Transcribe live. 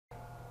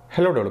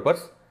Hello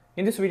developers,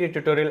 in this video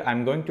tutorial I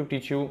am going to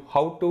teach you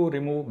how to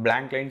remove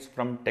blank lines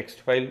from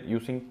text file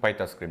using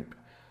Python script.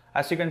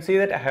 As you can see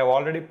that I have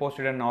already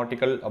posted an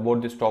article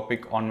about this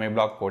topic on my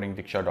blog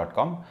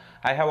codingdiksha.com.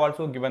 I have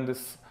also given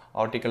this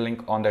article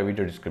link on the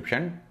video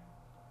description.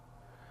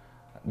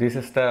 This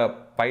is the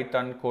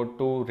Python code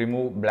to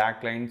remove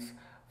blank lines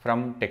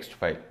from text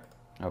file.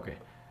 Okay,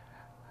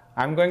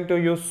 I am going to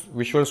use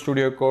Visual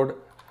Studio Code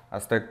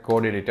as the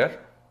code editor,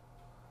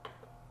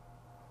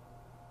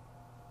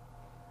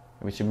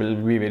 which will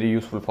be very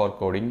useful for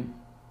coding.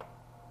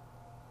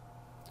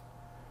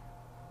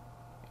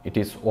 It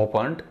is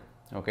opened.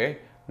 Okay,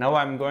 now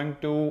I'm going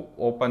to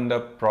open the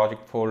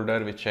project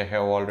folder which I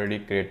have already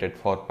created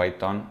for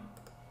Python.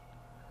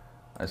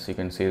 As you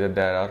can see that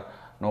there are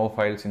no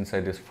files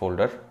inside this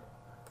folder.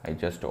 I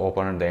just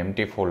opened the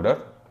empty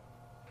folder.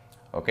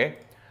 Okay,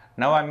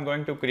 now I'm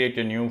going to create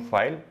a new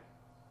file.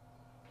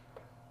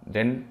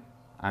 Then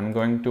I'm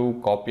going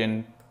to copy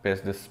and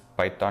paste this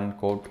Python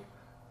code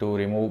to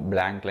remove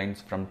blank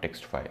lines from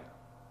text file.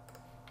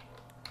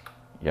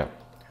 Yeah,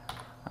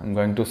 I'm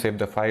going to save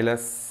the file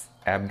as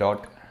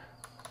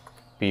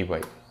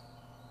app.py.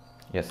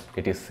 Yes,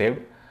 it is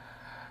saved.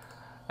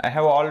 I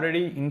have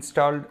already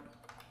installed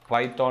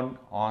Python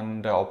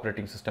on the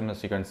operating system.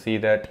 As you can see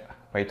that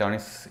Python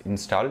is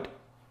installed.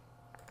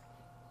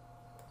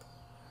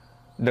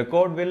 The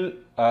code will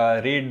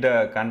read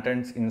the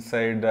contents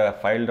inside the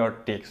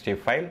file.txt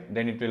file.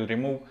 Then it will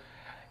remove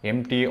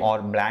empty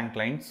or blank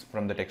lines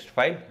from the text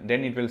file.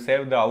 Then it will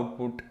save the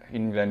output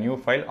in the new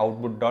file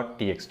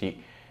output.txt.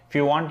 If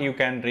you want, you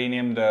can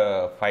rename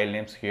the file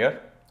names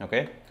here.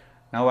 Okay,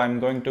 now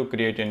I'm going to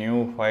create a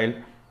new file,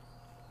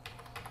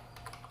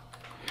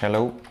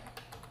 hello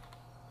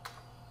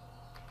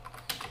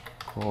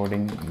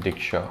coding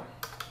diksha.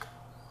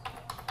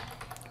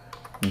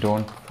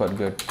 Don't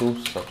forget to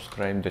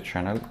subscribe the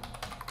channel.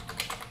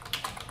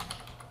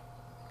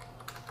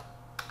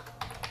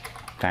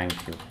 Thank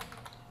you.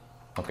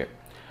 Okay,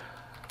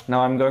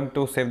 now I'm going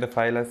to save the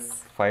file as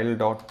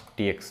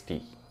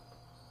file.txt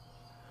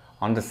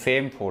on the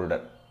same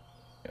folder.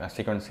 As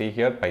you can see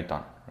here,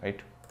 Python, right?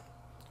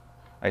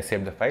 I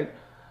saved the file.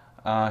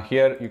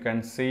 Here you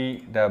can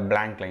see the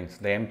blank lines,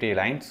 the empty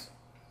lines.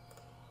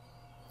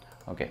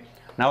 Okay,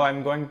 now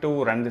I'm going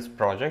to run this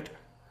project.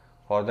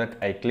 For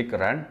that I click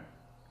run.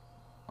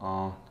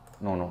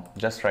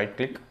 Just right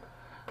click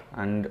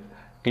and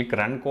click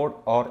run code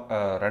or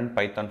run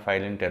Python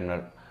file in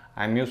terminal.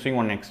 I am using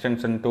one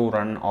extension to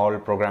run all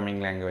programming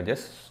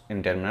languages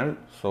in terminal,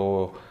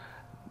 so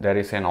there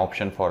is an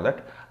option for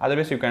that.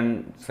 Otherwise you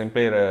can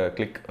simply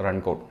click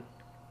run code.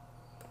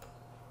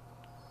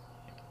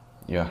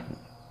 Yeah,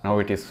 now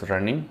it is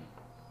running.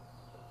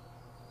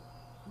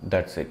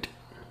 That's it.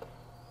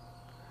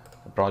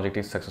 The project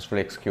is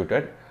successfully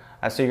executed.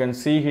 As you can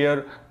see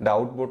here, the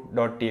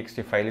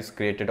output.txt file is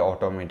created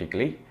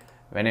automatically.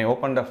 When I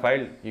open the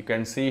file, you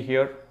can see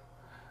here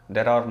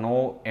there are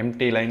no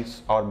empty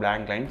lines or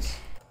blank lines.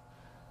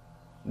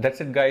 That's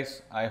it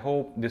guys. I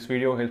hope this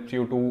video helps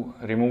you to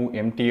remove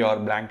empty or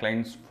blank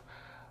lines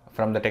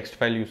from the text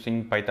file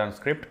using Python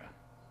script.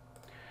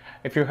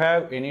 If you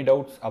have any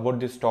doubts about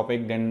this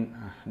topic, then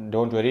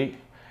don't worry,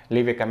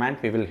 leave a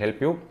comment, we will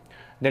help you.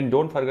 Then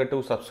don't forget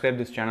to subscribe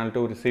this channel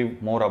to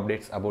receive more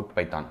updates about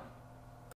Python.